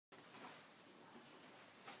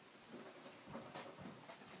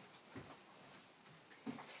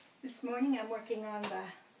This morning I'm working on the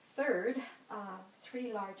third of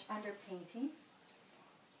 3 large underpaintings.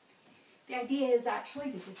 The idea is actually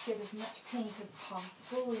to just get as much paint as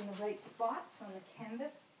possible in the right spots on the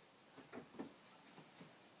canvas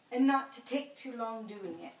and not to take too long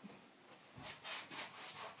doing it.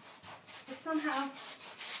 But somehow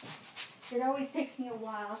it always takes me a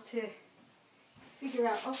while to figure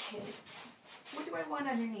out, okay, what do I want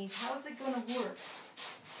underneath? How is it going to work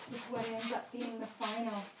with what ends up being the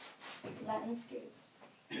final landscape?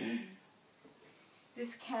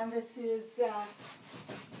 This canvas is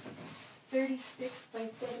 36 by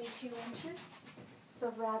 72 inches. It's a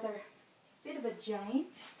rather bit of a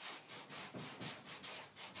giant.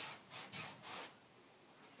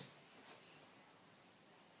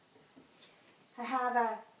 I have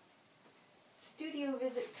a studio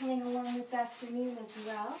visit coming along this afternoon as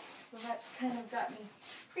well, so that's kind of got me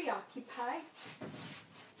preoccupied.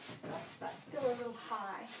 That's still a little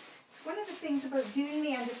high. It's one of the things about doing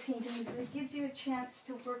the underpainting is it gives you a chance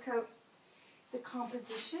to work out the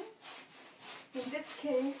composition. In this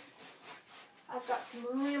case, I've got some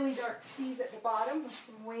really dark seas at the bottom with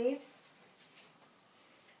some waves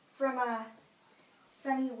from a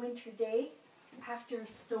sunny winter day after a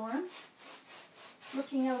storm,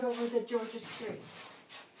 looking out over the Georgia Strait.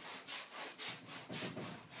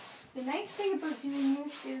 The nice thing about doing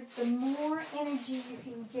this is the more energy you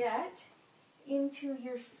can get into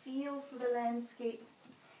your feel for the landscape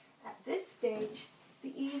at this stage,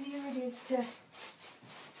 the easier it is to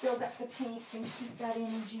build up the paint and keep that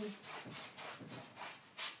energy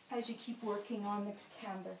as you keep working on the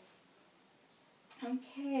canvas.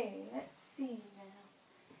 Okay, let's see now.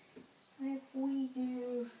 If we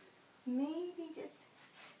do maybe just,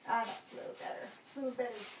 that's a little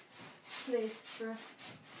better place for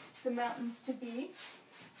the mountains to be.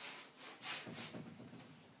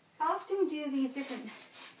 I often do these different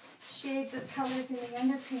shades of colors in the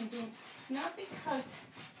underpainting, not because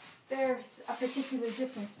there's a particular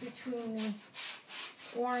difference between the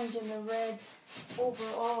orange and the red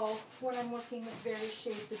overall when I'm working with various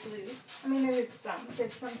shades of blue. I mean, there's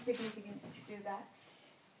some significance to do that.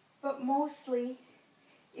 But mostly,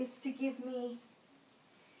 it's to give me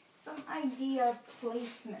some idea of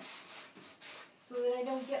placement so that I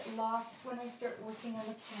don't get lost when I start working on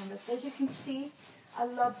the canvas. As you can see, I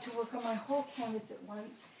love to work on my whole canvas at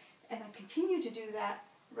once, and I continue to do that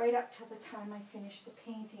right up till the time I finish the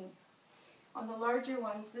painting. On the larger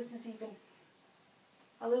ones, this is even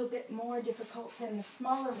a little bit more difficult than the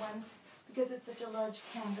smaller ones because it's such a large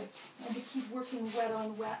canvas. And to keep working wet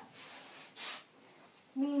on wet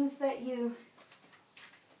means that you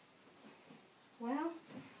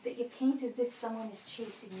paint as if someone is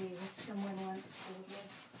chasing you, as someone once told me.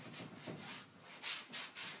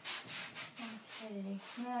 Okay,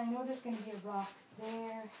 now I know there's going to be a rock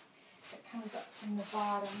there that comes up from the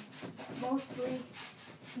bottom. But mostly,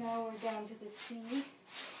 now we're down to the sea.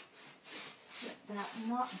 Just let that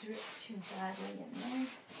not drip too badly in there.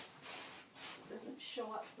 It doesn't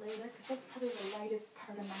show up later, because that's probably the lightest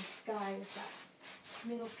part of my sky, is that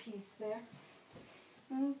middle piece there.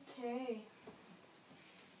 Okay.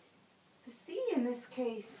 The sea in this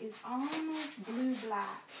case is almost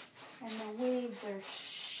blue-black, and the waves are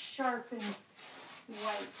sharp and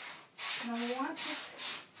white. And I want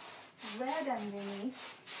this red underneath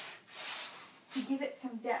to give it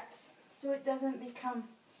some depth so it doesn't become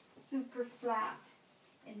super flat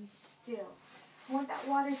and still. I want that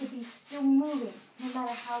water to be still moving no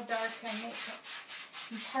matter how dark I make it.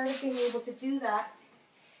 And part of being able to do that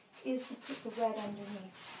is to put the red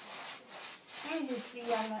underneath. As you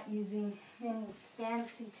see, I'm not using any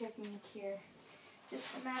fancy technique here.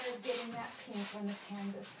 Just a matter of getting that paint on the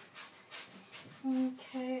canvas.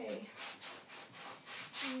 Okay.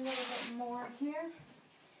 A little bit more here.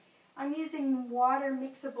 I'm using water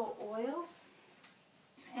mixable oils.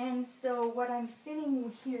 And so what I'm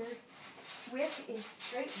thinning here with is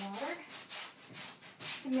straight water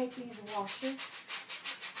to make these washes.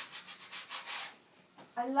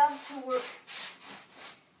 I love to work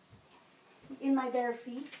in my bare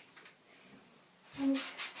feet and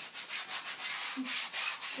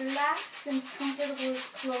relaxed and comfortable as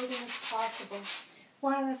clothing as possible.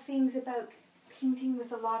 One of the things about painting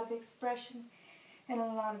with a lot of expression and a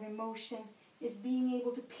lot of emotion is being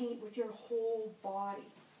able to paint with your whole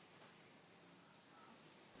body.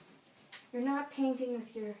 You're not painting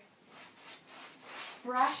with your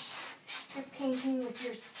brush, you're painting with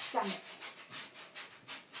your stomach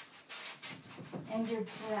and your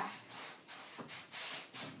breath.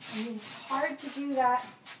 And it's hard to do that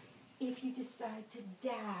if you decide to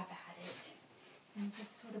dab at it and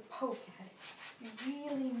just sort of poke at it. You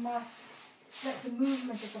really must let the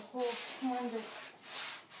movement of the whole canvas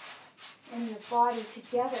and your body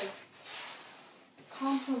together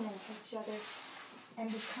complement each other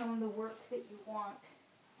and become the work that you want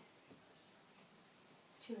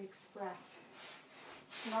to express.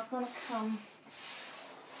 It's not going to come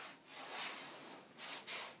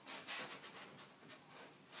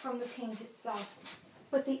from the paint itself,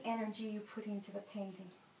 but the energy you put into the painting.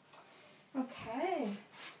 Okay.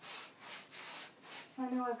 I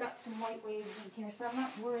know I've got some white waves in here, so I'm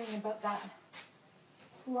not worrying about that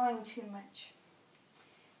flying too much.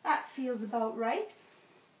 That feels about right.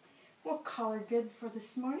 We'll call her good for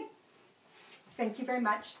this morning. Thank you very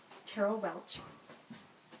much, Terrill Welch.